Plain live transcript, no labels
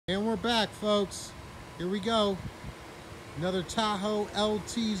we're back, folks. Here we go. Another Tahoe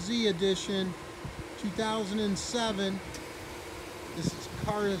LTZ edition, 2007. This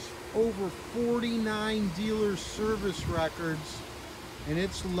car has over 49 dealer service records, and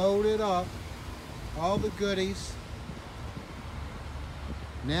it's loaded up. All the goodies.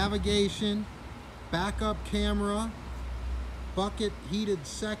 Navigation, backup camera, bucket heated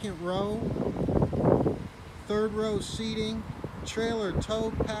second row, third row seating, trailer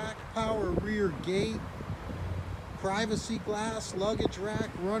tow pack, power rear gate, privacy glass, luggage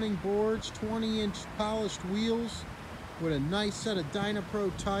rack, running boards, 20-inch polished wheels with a nice set of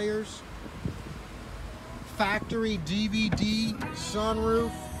Dynapro tires, factory DVD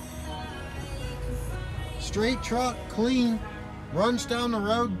sunroof, straight truck, clean, runs down the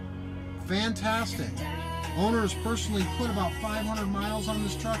road, fantastic. Owner has personally put about 500 miles on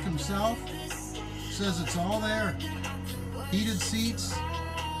this truck himself. Says it's all there. Heated seats,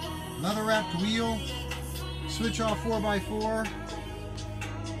 leather wrapped wheel, switch off 4x4.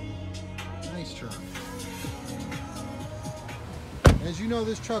 Nice truck. As you know,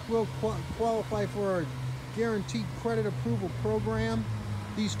 this truck will qualify for our guaranteed credit approval program.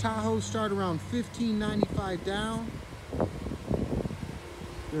 These Tahoes start around $15.95 down.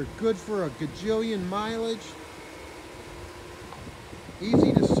 They're good for a gajillion mileage.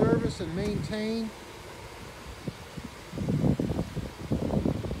 Easy to service and maintain.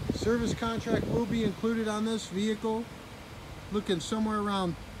 Service contract will be included on this vehicle. Looking somewhere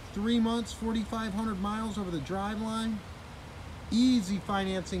around 3 months, 4,500 miles over the driveline. Easy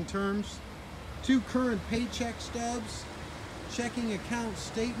financing terms. 2 current paycheck stubs. Checking account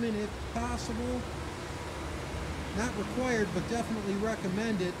statement if possible. Not required, but definitely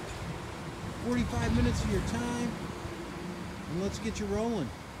recommended. 45 minutes of your time, and let's get you rolling.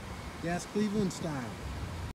 Gas Cleveland style.